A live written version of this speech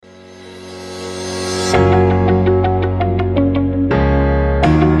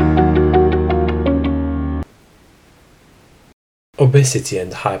Obesity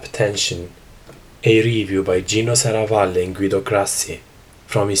and Hypertension, a review by Gino Serravalle and Guido Grassi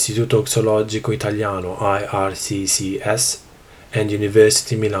from Istituto Oxologico Italiano IRCCS and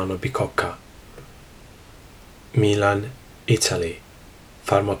University Milano Bicocca, Milan, Italy.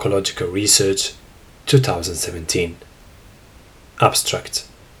 Pharmacological Research, 2017. Abstract.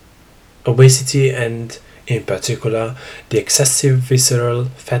 Obesity and, in particular, the excessive visceral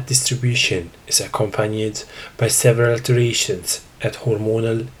fat distribution is accompanied by several alterations at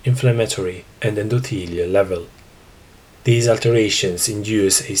hormonal, inflammatory, and endothelial level. These alterations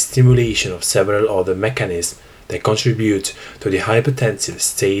induce a stimulation of several other mechanisms that contribute to the hypertensive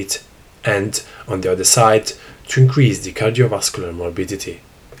state and, on the other side, to increase the cardiovascular morbidity.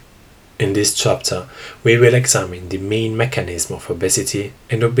 In this chapter, we will examine the main mechanism of obesity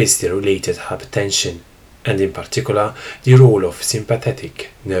and obesity-related hypertension, and in particular, the role of sympathetic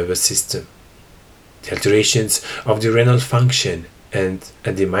nervous system, the alterations of the renal function, and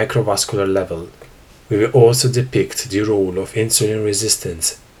at the microvascular level. We will also depict the role of insulin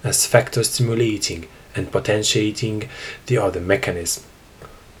resistance as factor stimulating and potentiating the other mechanism.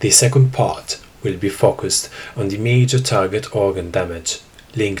 The second part will be focused on the major target organ damage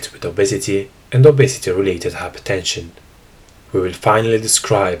linked with obesity and obesity-related hypertension. We will finally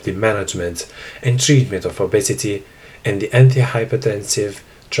describe the management and treatment of obesity and the antihypertensive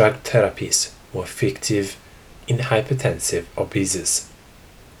drug therapies more effective in hypertensive obesities.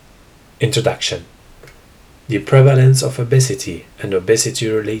 Introduction. The prevalence of obesity and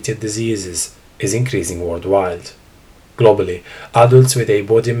obesity-related diseases is increasing worldwide. Globally, adults with a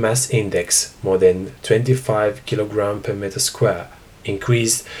body mass index more than 25 kg per meter square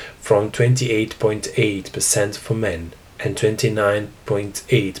increased from 28.8% for men and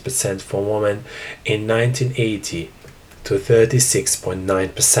 29.8% for women in 1980 to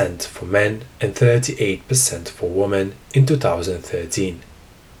 36.9% for men and 38% for women in 2013.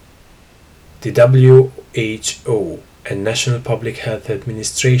 The WHO and National Public Health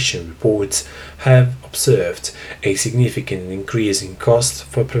Administration reports have observed a significant increase in cost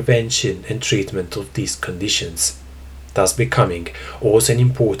for prevention and treatment of these conditions, thus becoming also an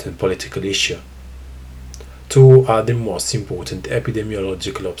important political issue. Two are the most important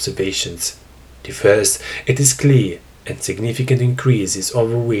epidemiological observations. The first, it is clear and significant increase is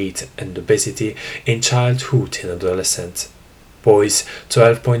overweight and obesity in childhood and adolescents. Boys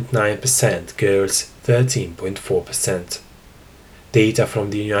 12.9%, girls 13.4%. Data from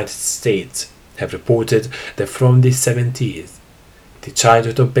the United States have reported that from the 70s, the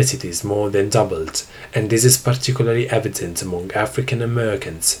childhood obesity is more than doubled, and this is particularly evident among African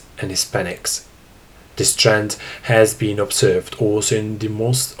Americans and Hispanics. This trend has been observed also in the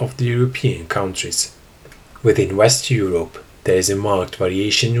most of the European countries. Within West Europe, there is a marked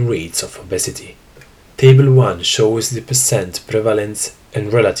variation in rates of obesity. Table 1 shows the percent prevalence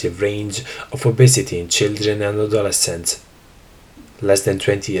and relative range of obesity in children and adolescents, less than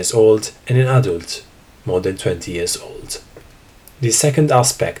 20 years old, and in adults, more than 20 years old. The second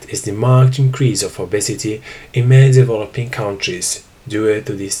aspect is the marked increase of obesity in many developing countries due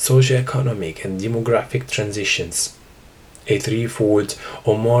to the socio-economic and demographic transitions. A threefold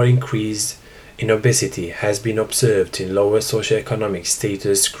or more increase in obesity has been observed in lower socio-economic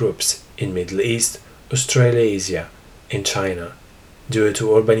status groups in Middle East, Australasia, and China, due to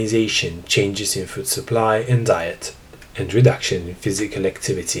urbanization, changes in food supply and diet, and reduction in physical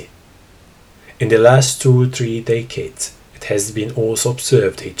activity. In the last 2-3 decades, it has been also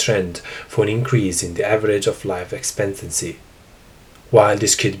observed a trend for an increase in the average of life expectancy. While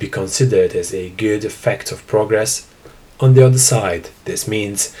this could be considered as a good effect of progress, on the other side, this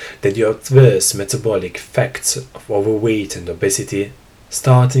means that the adverse metabolic effects of overweight and obesity,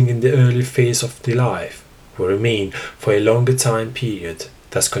 starting in the early phase of the life, will remain for a longer time period,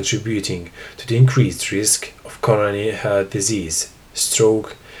 thus contributing to the increased risk of coronary heart disease,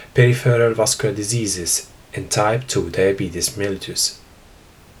 stroke, peripheral vascular diseases, and type 2 diabetes mellitus.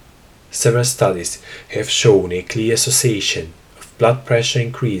 Several studies have shown a clear association of blood pressure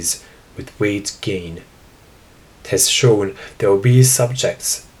increase with weight gain. It has shown that obese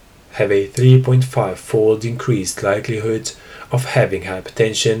subjects have a 3.5-fold increased likelihood of having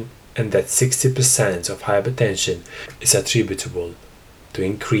hypertension, and that 60% of hypertension is attributable to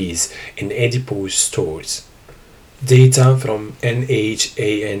increase in adipose stores. Data from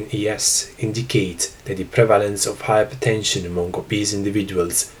NHANES indicate that the prevalence of hypertension among obese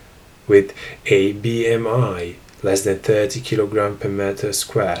individuals with a BMI less than 30 kg per meter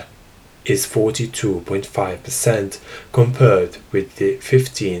square is 42.5% compared with the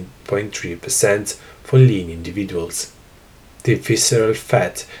 15.3% for lean individuals. The visceral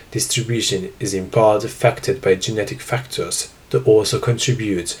fat distribution is in part affected by genetic factors to also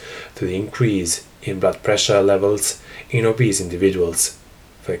contribute to the increase in blood pressure levels in obese individuals.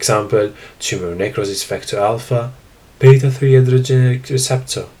 For example, tumor necrosis factor alpha, beta-3 adrenergic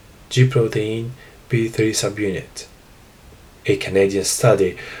receptor, G-protein, B3 subunit. A Canadian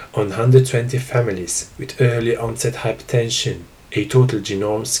study on 120 families with early onset hypertension, a total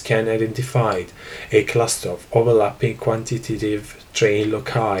genome scan identified a cluster of overlapping quantitative trait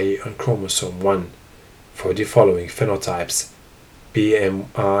loci on chromosome 1 for the following phenotypes: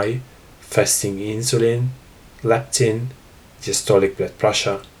 BMI, fasting insulin, leptin, diastolic blood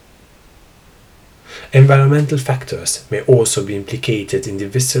pressure. Environmental factors may also be implicated in the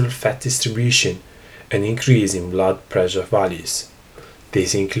visceral fat distribution and increase in blood pressure values.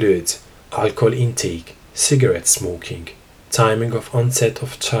 This includes alcohol intake, cigarette smoking, timing of onset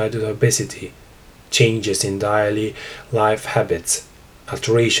of childhood obesity, changes in daily life habits,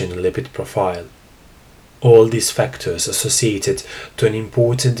 alteration in lipid profile. All these factors associated to an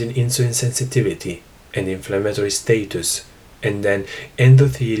important in insulin sensitivity and inflammatory status, and then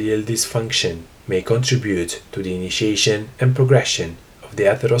endothelial dysfunction may contribute to the initiation and progression of the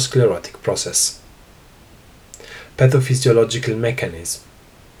atherosclerotic process. Pathophysiological mechanism.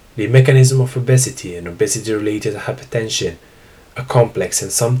 The mechanism of obesity and obesity-related hypertension are complex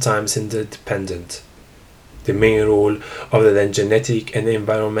and sometimes interdependent. The main role of the genetic and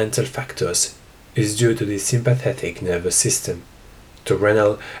environmental factors is due to the sympathetic nervous system, to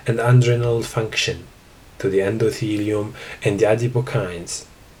renal and adrenal function, to the endothelium and the adipokines,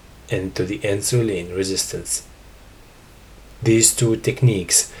 and to the insulin resistance. These two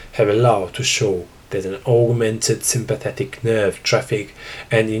techniques have allowed to show that an augmented sympathetic nerve traffic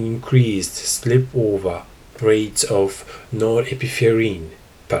and an increased spillover rates of norepinephrine,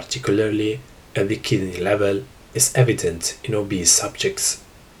 particularly at the kidney level, is evident in obese subjects.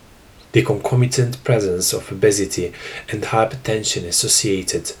 The concomitant presence of obesity and hypertension is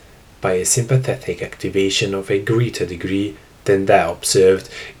associated by a sympathetic activation of a greater degree than that observed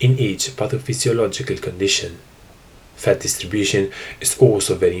in each pathophysiological condition. Fat distribution is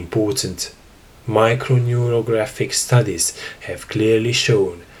also very important. Microneurographic studies have clearly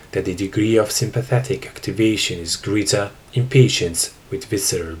shown that the degree of sympathetic activation is greater in patients with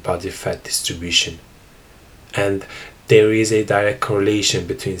visceral body fat distribution, and there is a direct correlation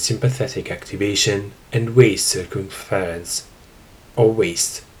between sympathetic activation and waist circumference, or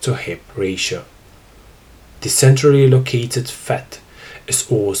waist to hip ratio. The centrally located fat is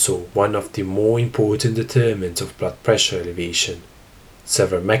also one of the more important determinants of blood pressure elevation.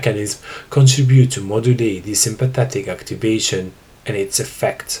 Several mechanisms contribute to modulate the sympathetic activation and its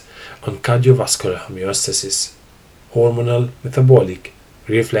effect on cardiovascular homeostasis, hormonal, metabolic,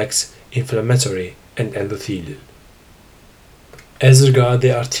 reflex, inflammatory, and endothelial. As regards the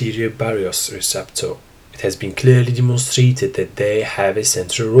arteriobarrios receptor, it has been clearly demonstrated that they have a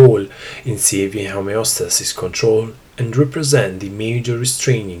central role in CV homeostasis control and represent the major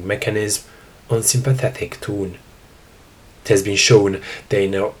restraining mechanism on sympathetic tone. It has been shown that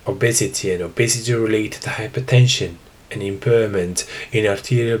in obesity and obesity-related hypertension, an impairment in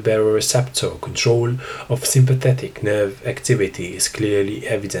arterial baroreceptor control of sympathetic nerve activity is clearly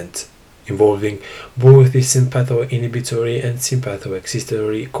evident, involving both the sympathoinhibitory and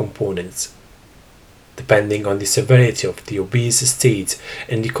sympathoexcitatory components. Depending on the severity of the obese state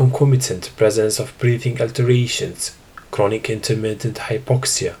and the concomitant presence of breathing alterations, chronic intermittent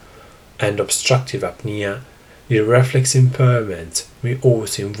hypoxia, and obstructive apnea, the reflex impairment may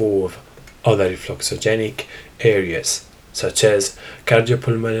also involve other reflexogenic areas, such as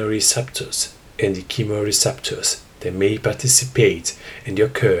cardiopulmonary receptors and the chemoreceptors that may participate in the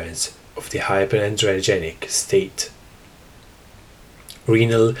occurrence of the hyperandrogenic state.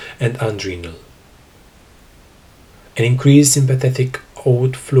 Renal and adrenal. An increased sympathetic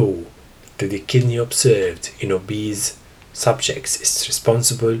outflow to the kidney observed in obese subjects is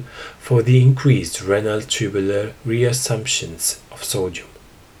responsible for the increased renal tubular reabsorptions of sodium.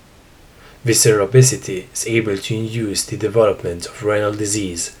 Visceral obesity is able to induce the development of renal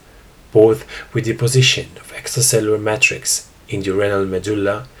disease, both with deposition of extracellular matrix in the renal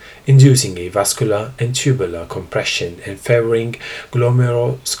medulla, inducing a vascular and tubular compression and favoring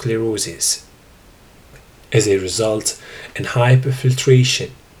glomerulosclerosis. As a result, an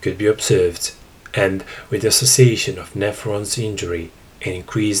hyperfiltration could be observed, and with the association of nephrons injury, an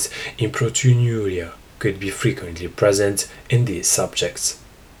increase in proteinuria could be frequently present in these subjects.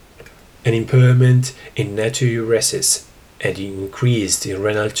 An impairment in natriuresis and an increase in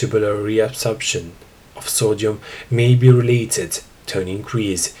renal tubular reabsorption of sodium may be related to an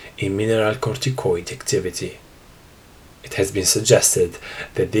increase in mineralocorticoid activity. It has been suggested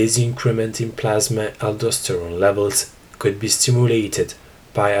that this increment in plasma aldosterone levels could be stimulated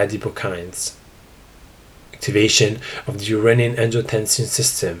by adipokines. Activation of the renin-angiotensin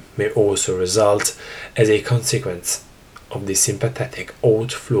system may also result as a consequence of the sympathetic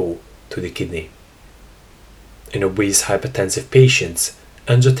outflow to the kidney. In obese hypertensive patients,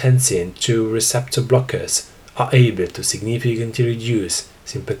 angiotensin II receptor blockers are able to significantly reduce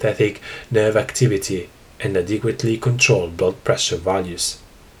sympathetic nerve activity and adequately control blood pressure values.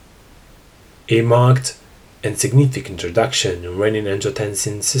 A marked and significant reduction in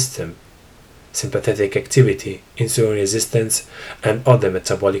renin-angiotensin system, sympathetic activity, insulin resistance, and other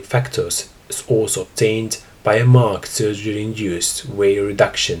metabolic factors is also obtained by a marked surgery-induced weight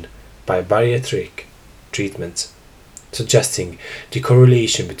reduction by bariatric treatment, suggesting the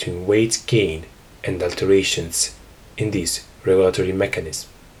correlation between weight gain and alterations in this regulatory mechanism.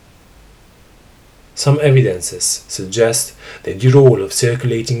 Some evidences suggest that the role of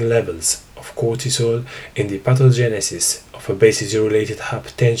circulating levels of cortisol in the pathogenesis of obesity-related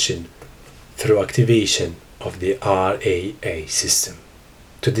hypertension through activation of the RAA system.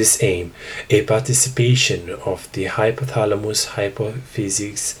 To this aim, a participation of the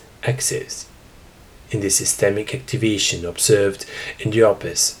hypothalamus-hypophysis axis in the systemic activation observed in the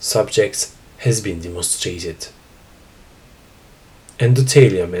obese subjects has been demonstrated.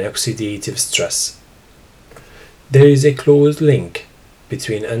 Endothelium and oxidative stress. There is a close link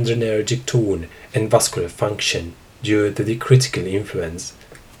between adrenergic tone and vascular function due to the critical influence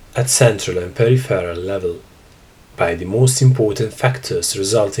at central and peripheral level by the most important factors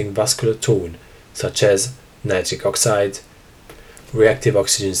resulting vascular tone, such as nitric oxide, reactive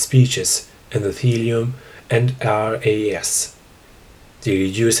oxygen species, endothelium, and RAS. The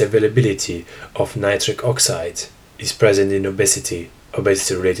reduced availability of nitric oxide is present in obesity,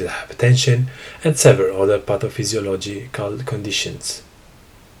 obesity-related hypertension, and several other pathophysiological conditions.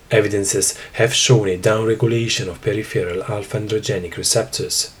 Evidences have shown a downregulation of peripheral alpha-androgenic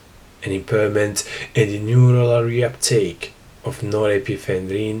receptors, an impairment in the neural reuptake of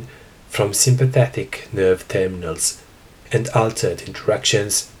norepinephrine from sympathetic nerve terminals, and altered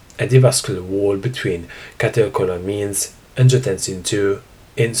interactions at the vascular wall between catecholamines, angiotensin II,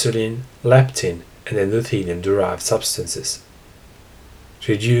 insulin, leptin, and endothelium-derived substances.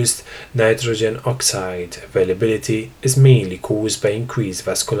 Reduced nitrogen oxide availability is mainly caused by increased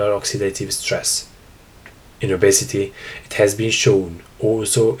vascular oxidative stress. In obesity, it has been shown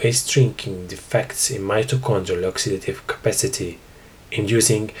also a shrinking defects in mitochondrial oxidative capacity,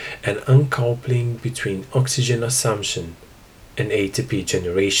 inducing an uncoupling between oxygen assumption and ATP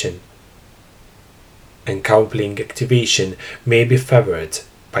generation. Uncoupling activation may be favored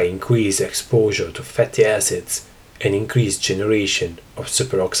by increased exposure to fatty acids and increased generation of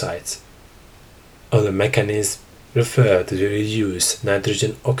superoxides. Other mechanisms refer to the reduced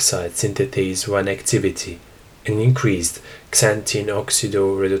nitrogen oxide synthetase 1 activity and increased xanthine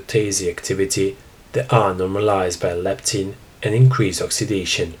oxidoreductase activity that are normalized by leptin and increased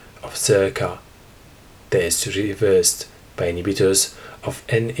oxidation of SERCA that is reversed by inhibitors of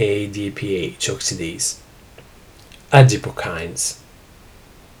NADPH oxidase. Adipokines.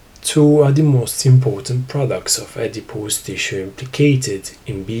 Two are the most important products of adipose tissue implicated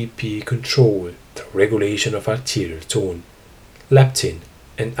in BP control through regulation of arterial tone: leptin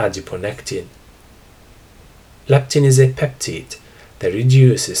and adiponectin. Leptin is a peptide that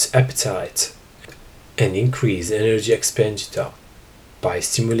reduces appetite and increases energy expenditure by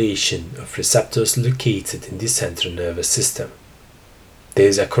stimulation of receptors located in the central nervous system. There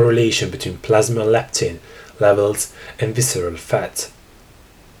is a correlation between plasma leptin levels and visceral fat.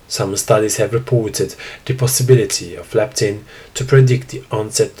 Some studies have reported the possibility of leptin to predict the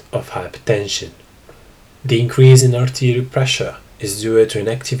onset of hypertension. The increase in arterial pressure is due to an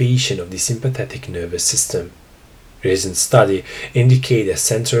activation of the sympathetic nervous system. Recent studies indicate that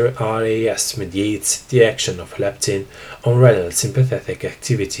central RAS mediates the action of leptin on renal sympathetic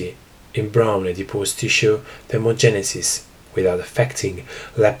activity in brown adipose tissue thermogenesis without affecting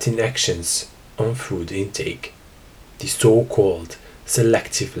leptin actions on food intake, the so-called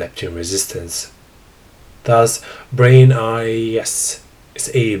selective leptin resistance. Thus, brain RAS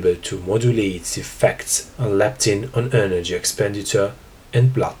is able to modulate the effects on leptin on energy expenditure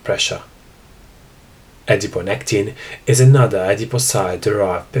and blood pressure. Adiponectin is another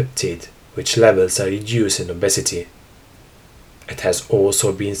adipocyte-derived peptide which levels are reduced in obesity. It has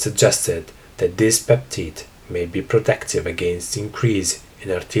also been suggested that this peptide may be protective against increase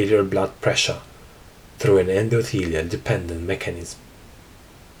in arterial blood pressure through an endothelial-dependent mechanism.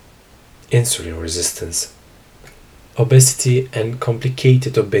 Insulin resistance. Obesity and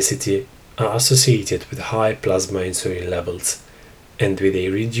complicated obesity are associated with high plasma insulin levels and with a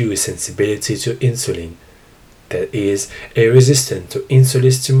reduced sensibility to insulin that is resistant to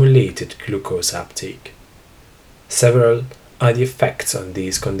insulin-stimulated glucose uptake. Several are the effects on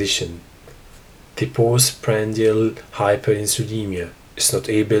this condition. The postprandial hyperinsulinemia is not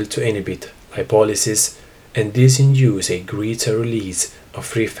able to inhibit lipolysis, and this induces a greater release of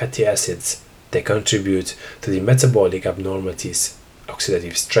free fatty acids that contribute to the metabolic abnormalities,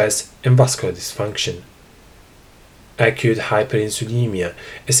 oxidative stress, and vascular dysfunction. Acute hyperinsulinemia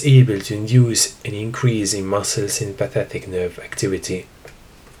is able to induce an increase in muscle sympathetic nerve activity,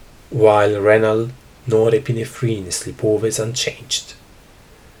 while renal norepinephrine sleepover is unchanged.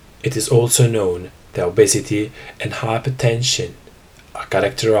 It is also known that obesity and hypertension are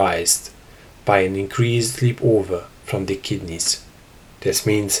characterized by an increased sleepover from the kidneys. This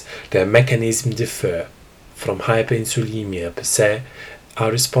means their mechanisms differ from hyperinsulinemia per se,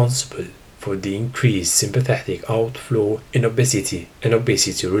 are responsible for the increased sympathetic outflow in obesity and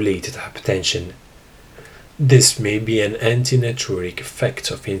obesity-related hypertension. This may be an anti-natriuretic effect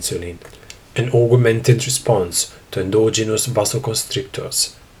of insulin, an augmented response to endogenous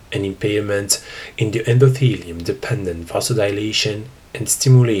vasoconstrictors, an impairment in the endothelium-dependent vasodilation and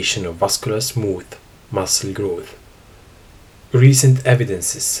stimulation of vascular smooth muscle growth. Recent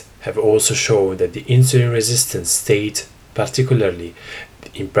evidences have also shown that the insulin-resistant state, particularly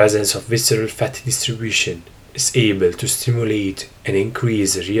in presence of visceral fat distribution, is able to stimulate and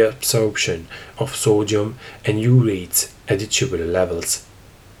increase reabsorption of sodium and urates at the tubular levels.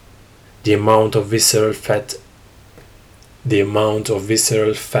 The amount of visceral fat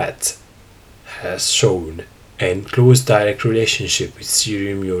has shown a close direct relationship with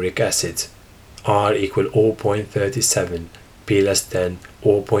serum uric acid, R equal 0.37, P less than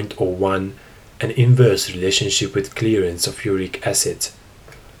 0.01, an inverse relationship with clearance of uric acid,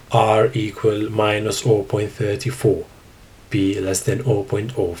 R equal minus 0.34, P less than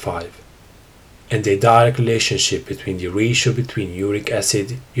 0.05, and a direct relationship between the ratio between uric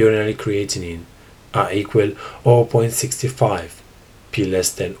acid urinary creatinine, R equal 0.65, P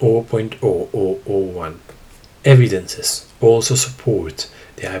less than 0.0001. Evidences also support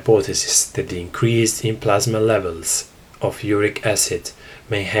the hypothesis that the increase in plasma levels of uric acid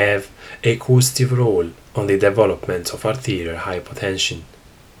may have a causative role on the development of arterial hypertension.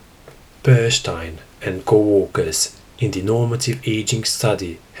 Bernstein and co-workers in the normative aging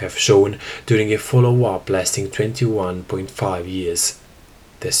study have shown during a follow-up lasting 21.5 years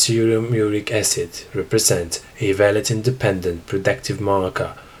that serum uric acid represents a valid independent predictive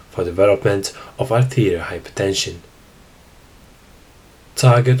marker for development of arterial hypertension.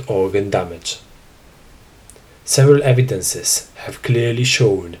 Target organ damage. Several evidences have clearly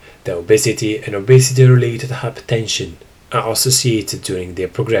shown that obesity and obesity-related hypertension are associated during their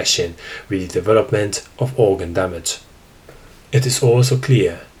progression with the development of organ damage. It is also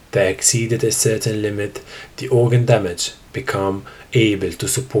clear that exceeded a certain limit, the organ damage become able to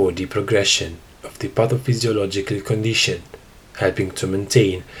support the progression of the pathophysiological condition, helping to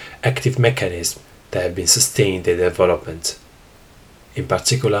maintain active mechanisms that have been sustained their development. In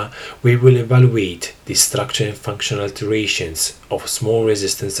particular, we will evaluate the structure and functional alterations of small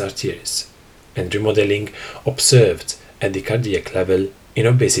resistance arteries and remodeling observed at the cardiac level in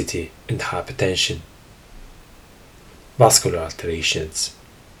obesity and hypertension. Vascular alterations.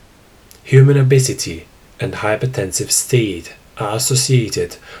 Human obesity and hypertensive state are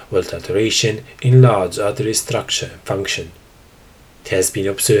associated with alteration in large artery structure and function. It has been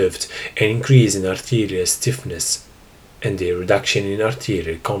observed an increase in arterial stiffness and a reduction in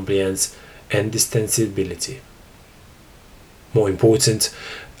arterial compliance and distensibility. More important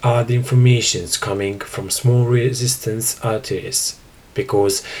are the informations coming from small resistance arteries,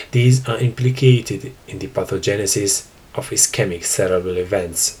 because these are implicated in the pathogenesis of ischemic cerebral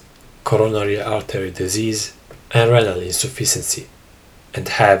events, coronary artery disease, and renal insufficiency, and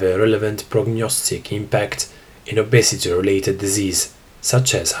have a relevant prognostic impact in obesity-related disease,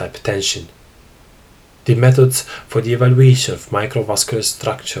 such as hypertension. The methods for the evaluation of microvascular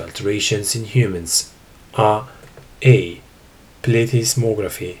structure alterations in humans are A.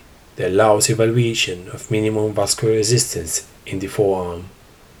 Plethysmography, that allows evaluation of minimum vascular resistance in the forearm.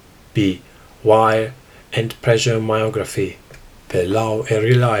 B. Wire and pressure myography, that allow a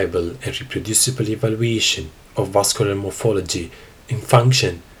reliable and reproducible evaluation of vascular morphology in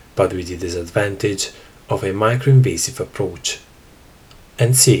function, but with the disadvantage of a microinvasive approach.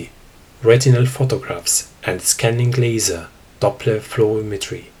 And C. Retinal photographs and scanning laser Doppler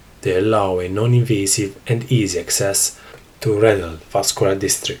fluorimetry, they allow a non-invasive and easy access to renal vascular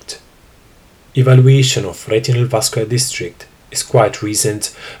district. Evaluation of retinal vascular district is quite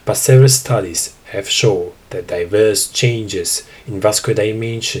recent, but several studies have shown that diverse changes in vascular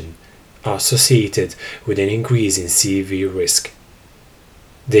dimension are associated with an increase in CV risk.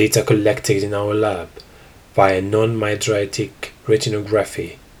 Data collected in our lab via non-mydriatic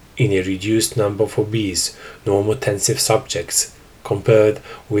retinography in a reduced number of obese normotensive subjects compared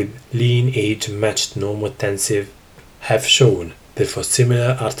with lean age-matched normotensive have shown that for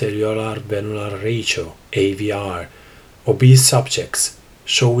similar arteriolar-venular ratio AVR, obese subjects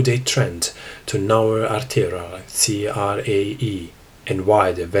showed a trend to narrower arterial CRAE and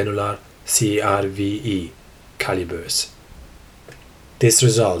wider venular CRVE calibers. This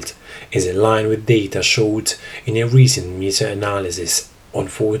result is in line with data showed in a recent meta-analysis on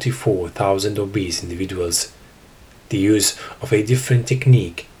 44,000 obese individuals. The use of a different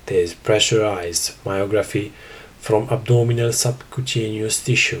technique, that is pressurized myography from abdominal subcutaneous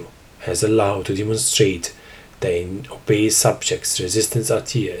tissue, has allowed to demonstrate that in obese subjects resistance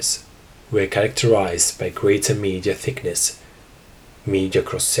arteries were characterized by greater media thickness, media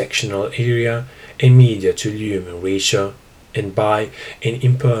cross-sectional area, and media to lumen ratio, and by an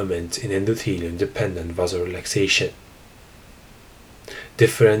impairment in endothelium-dependent vasorelaxation.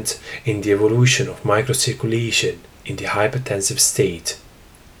 Different in the evolution of microcirculation in the hypertensive state.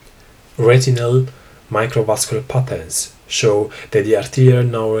 Retinal microvascular patterns show that the arterial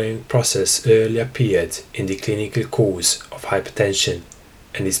narrowing process early appeared in the clinical course of hypertension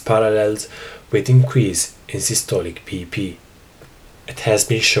and is paralleled with increase in systolic BP. It has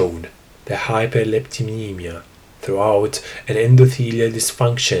been shown that hyperleptinemia throughout an endothelial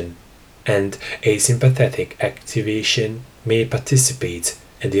dysfunction and a sympathetic activation may participate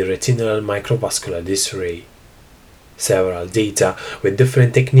in the retinal microvascular disarray. Several data with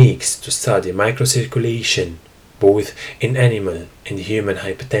different techniques to study microcirculation, both in animal and human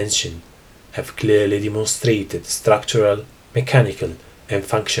hypertension, have clearly demonstrated structural, mechanical, and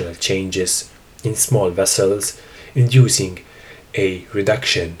functional changes in small vessels, inducing a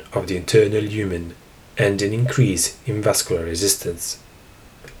reduction of the internal lumen and an increase in vascular resistance.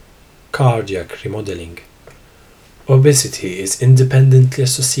 Cardiac remodeling. Obesity is independently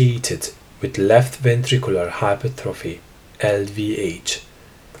associated with left ventricular hypertrophy, LVH.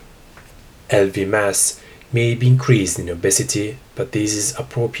 LV mass may be increased in obesity, but this is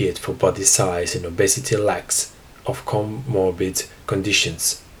appropriate for body size and obesity lacks of comorbid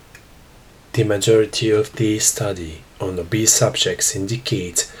conditions. The majority of the study on obese subjects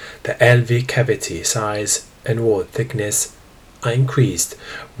indicate that LV cavity size and wall thickness are increased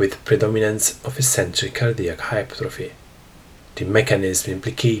with predominance of eccentric cardiac hypertrophy. The mechanism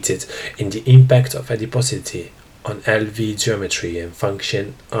implicated in the impact of adiposity on LV geometry and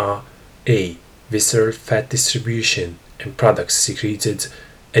function are A. Visceral fat distribution and products secreted,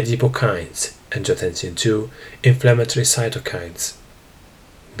 adipokines, angiotensin II, inflammatory cytokines.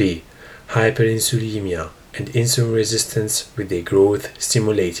 B. Hyperinsulinemia and insulin resistance with a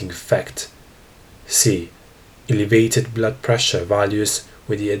growth-stimulating effect. C. Elevated blood pressure values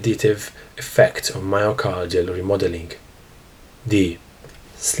with the additive effect of myocardial remodeling. D.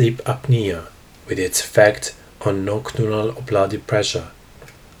 Sleep apnea with its effect on nocturnal blood pressure,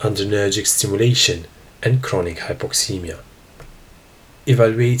 adrenergic stimulation, and chronic hypoxemia.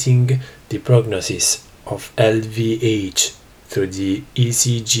 Evaluating the prognosis of LVH through the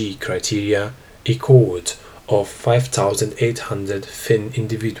ECG criteria, a cohort of 5,800 thin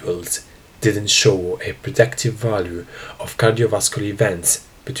individuals didn't show a predictive value of cardiovascular events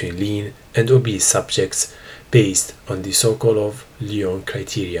between lean and obese subjects based on the Sokolov Lyon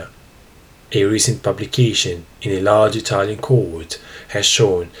criteria. A recent publication in a large Italian cohort has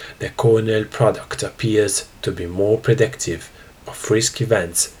shown that corneal product appears to be more predictive of risk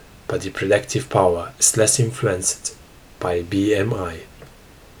events, but the predictive power is less influenced by BMI.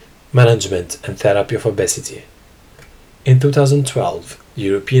 Management and therapy of obesity. In 2012, the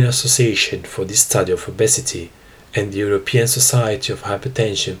European Association for the Study of Obesity and the European Society of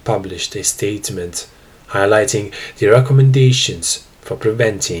Hypertension published a statement highlighting the recommendations for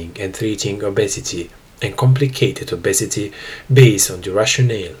preventing and treating obesity and complicated obesity based on the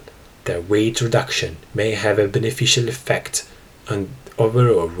rationale that weight reduction may have a beneficial effect on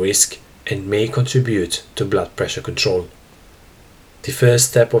overall risk and may contribute to blood pressure control. The first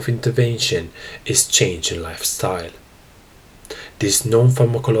step of intervention is change in lifestyle. This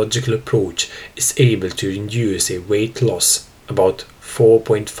non-pharmacological approach is able to induce a weight loss about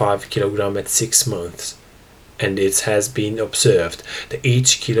 4.5 kg at 6 months, and it has been observed that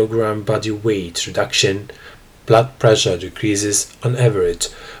each kilogram body weight reduction, blood pressure decreases on average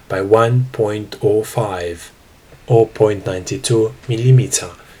by 1.05 or 0.92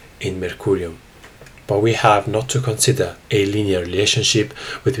 mm in mercurium. But we have not to consider a linear relationship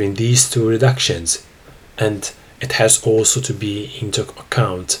between these two reductions, and it has also to be into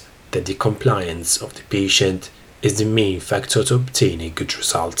account that the compliance of the patient is the main factor to obtain a good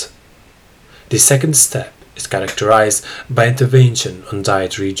result. The second step is characterized by intervention on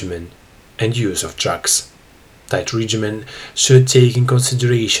diet regimen and use of drugs. Diet regimen should take in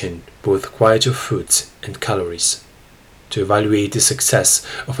consideration both quality of foods and calories. To evaluate the success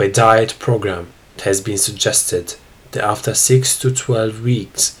of a diet program, it has been suggested that after 6 to 12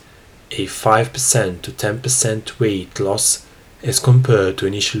 weeks, a 5% to 10% weight loss as compared to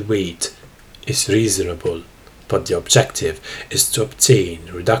initial weight is reasonable, but the objective is to obtain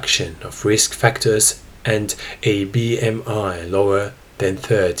reduction of risk factors and a BMI lower than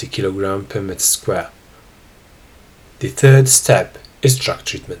 30 kg per meter square. The third step is drug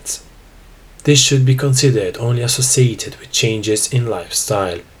treatment. This should be considered only associated with changes in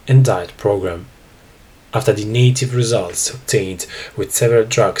lifestyle and diet program. After the native results obtained with several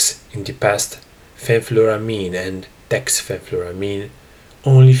drugs in the past, fenfluramine and dexfenfluramine,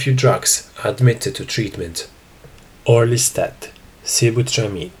 only few drugs are admitted to treatment. Orlistat,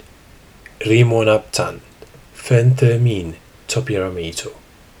 sibutramine, rimonabtan, phentermine, topiramate.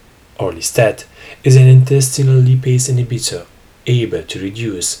 Orlistat is an intestinal lipase inhibitor able to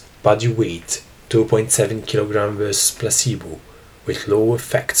reduce body weight 2.7 kg versus placebo with low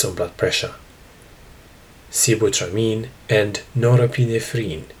effects on blood pressure. Sibutramine and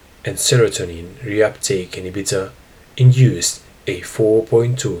norepinephrine and serotonin reuptake inhibitor induced a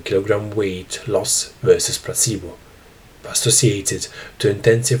 4.2 kg weight loss versus placebo, associated to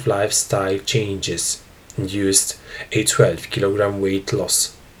intensive lifestyle changes induced a 12 kg weight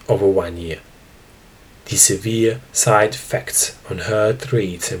loss over 1 year. The severe side effects on heart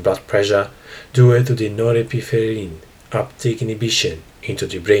rate and blood pressure due to the norepinephrine uptake inhibition into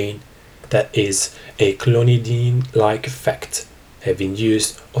the brain, that is, a clonidine-like effect, have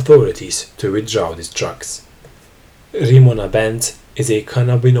induced authorities to withdraw these drugs. Rimonabant is a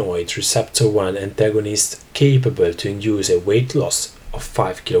cannabinoid receptor 1 antagonist capable to induce a weight loss of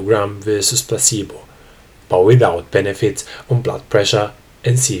 5 kg versus placebo, but without benefit on blood pressure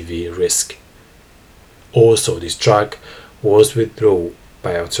and severe risk. Also, this drug was withdrawn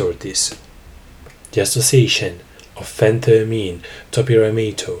by authorities. The association of phentermine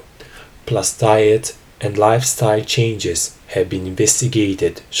topiramate plus diet and lifestyle changes have been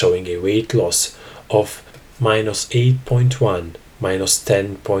investigated, showing a weight loss of -8.1,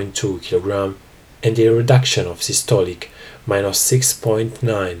 -10.2 kg and a reduction of systolic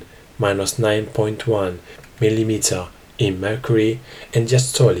 -6.9, -9.1 mm in mercury and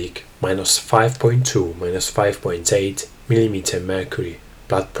diastolic -5.2, -5.8 mm mercury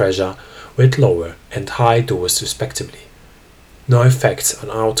blood pressure with lower and high dose respectively. No effects on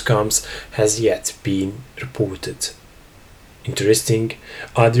outcomes has yet been reported. Interesting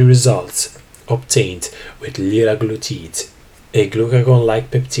are the results obtained with liraglutide, a glucagon-like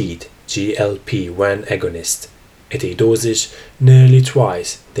peptide GLP-1 agonist, at a dosage nearly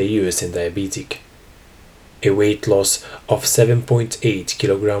twice the used in diabetic. A weight loss of 7.8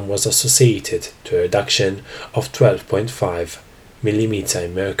 kg was associated to a reduction of 12.5 mm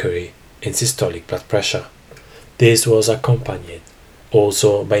in mercury in systolic blood pressure. This was accompanied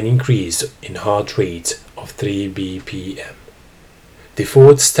also by an increase in heart rate of 3 bpm. The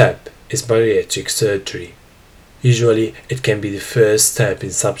fourth step is bariatric surgery. Usually, it can be the first step in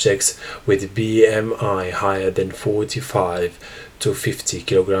subjects with BMI higher than 45 to 50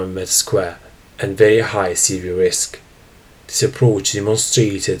 kg per square and very high severe risk. This approach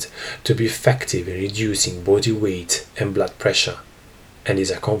demonstrated to be effective in reducing body weight and blood pressure, and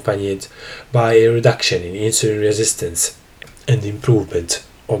is accompanied by a reduction in insulin resistance and improvement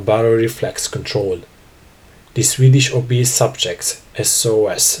of baroreflex control. The Swedish obese subjects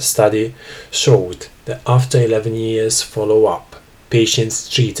SOS study showed that after 11 years follow-up, patients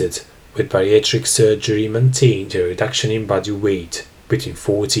treated with bariatric surgery maintained a reduction in body weight between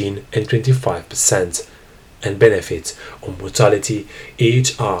 14 and 25% and benefit on mortality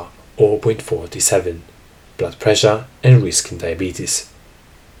AHR 0.47, blood pressure and risk in diabetes.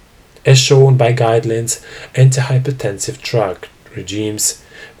 As shown by guidelines, antihypertensive drug regimes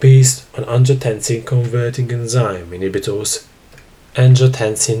based on angiotensin converting enzyme inhibitors,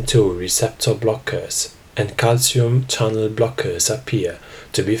 angiotensin II receptor blockers, and calcium channel blockers appear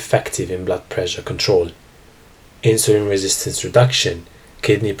to be effective in blood pressure control. Insulin resistance reduction,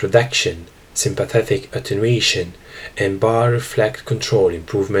 kidney protection, sympathetic attenuation, and baroreflex control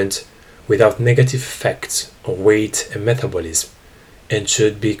improvement without negative effects on weight and metabolism, and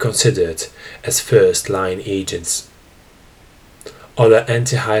should be considered as first-line agents. Other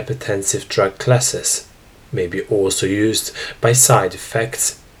antihypertensive drug classes may be also used, but side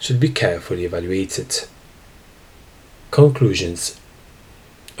effects should be carefully evaluated. Conclusions.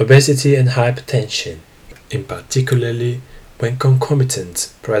 Obesity and hypertension, in particularly when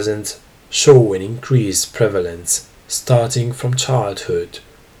concomitant present, show an increased prevalence starting from childhood,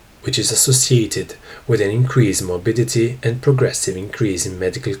 which is associated with an increased morbidity and progressive increase in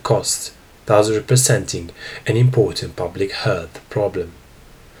medical costs, thus representing an important public health problem.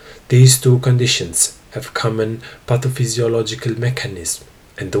 These two conditions have common pathophysiological mechanisms,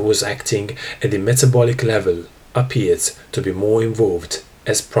 and those acting at the metabolic level appears to be more involved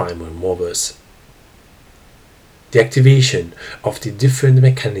as primary movers. The activation of the different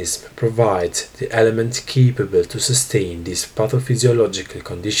mechanisms provides the element capable to sustain these pathophysiological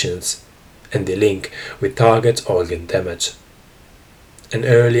conditions and the link with target organ damage. An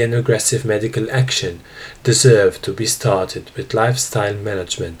early and aggressive medical action deserves to be started with lifestyle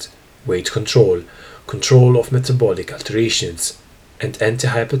management, weight control, control of metabolic alterations, and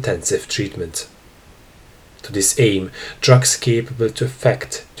antihypertensive treatment. To this aim, drugs capable to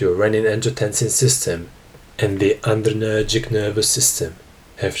affect the renin-angiotensin system and the adrenergic nervous system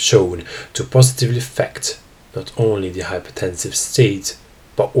have shown to positively affect not only the hypertensive state,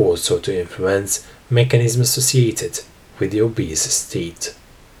 but also to influence mechanisms associated with the obese state.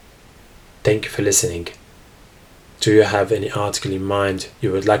 Thank you for listening. Do you have any article in mind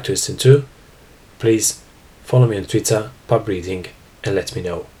you would like to listen to? Please follow me on Twitter, PubReading, and let me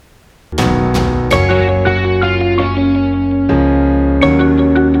know.